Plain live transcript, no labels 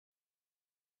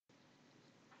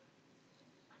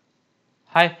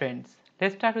Hi friends,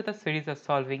 let's start with a series of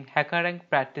solving HackerRank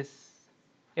practice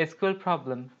SQL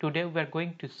problem. Today we are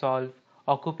going to solve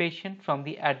occupation from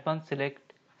the advanced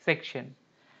select section.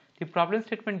 The problem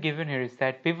statement given here is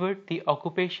that pivot the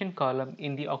occupation column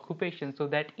in the occupation so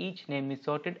that each name is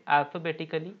sorted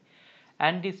alphabetically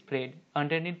and displayed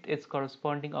underneath its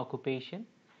corresponding occupation.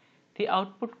 The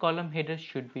output column headers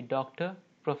should be doctor,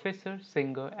 professor,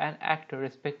 singer, and actor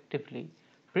respectively.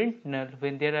 Print null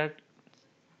when there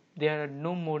are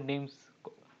no more names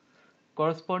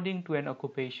corresponding to an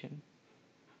occupation.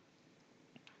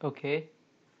 Okay,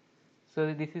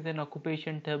 so this is an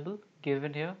occupation table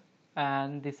given here,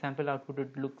 and the sample output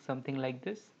would look something like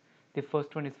this. The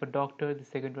first one is for doctor, the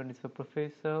second one is for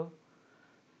professor,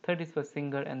 third is for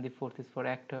singer, and the fourth is for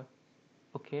actor.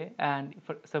 Okay, and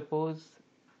suppose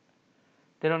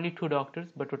there are only two doctors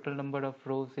but total number of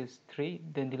rows is 3,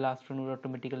 then the last one will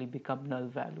automatically become null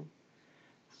value.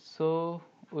 So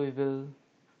we will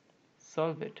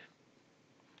solve it.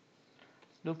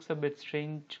 Looks a bit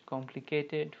strange,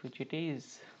 complicated, which it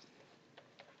is.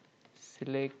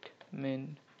 Select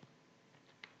min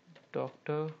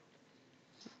doctor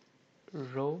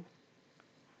row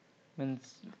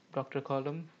means doctor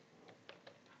column,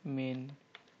 min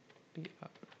PR.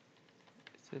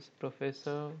 This is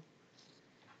professor,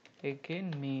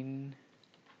 again min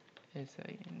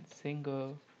sin singer,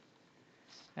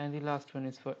 and the last one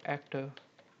is for actor.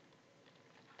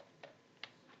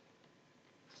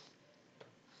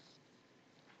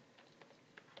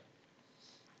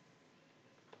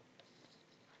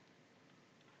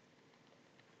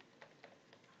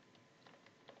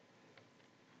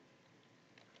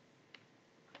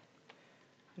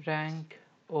 Rank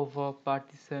over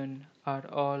partition are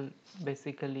all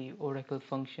basically Oracle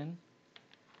function.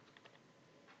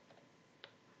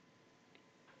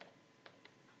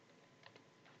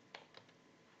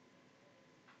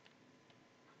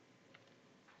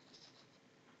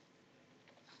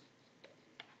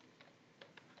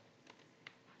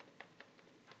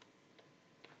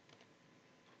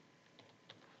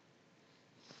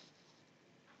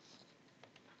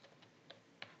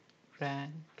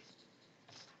 Rank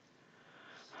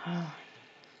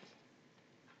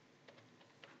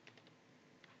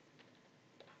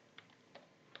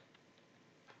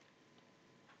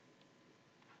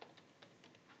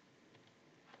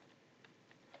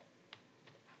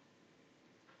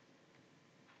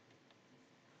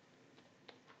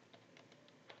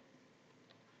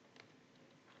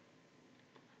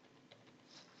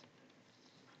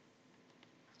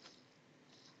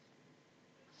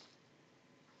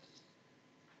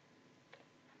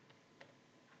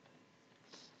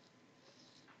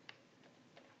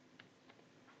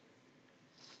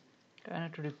I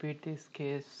have to repeat this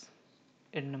case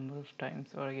a number of times,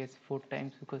 or I guess 4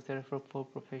 times, because there are 4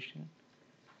 profession.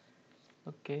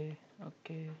 Okay.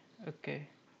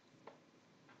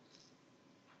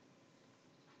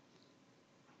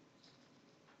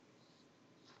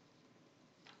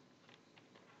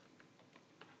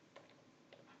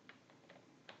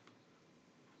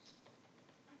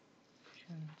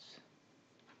 Options.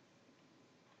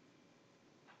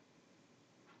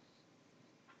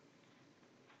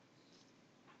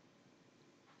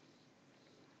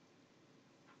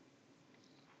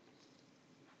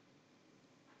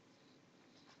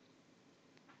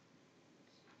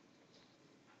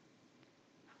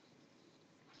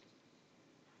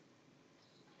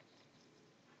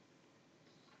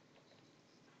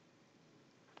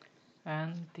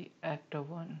 And the actor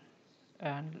one,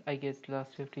 and I guess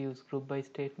last we have to use group by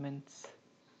statements.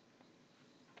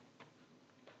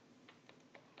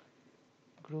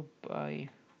 Group by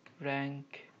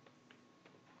rank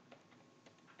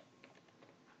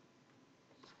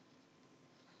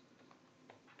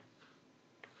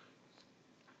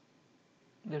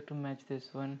you have to match this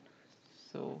one,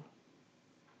 so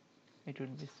it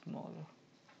would be smaller.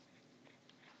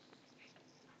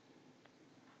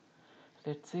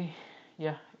 Let's see.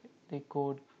 Yeah, the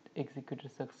code executed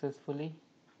successfully,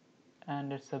 and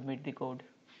let's submit the code.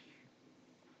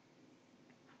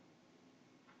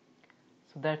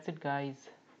 So that's it guys,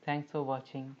 thanks for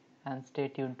watching, and stay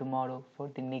tuned tomorrow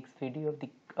for the next video of the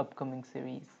upcoming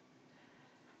series.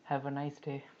 Have a nice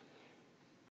day.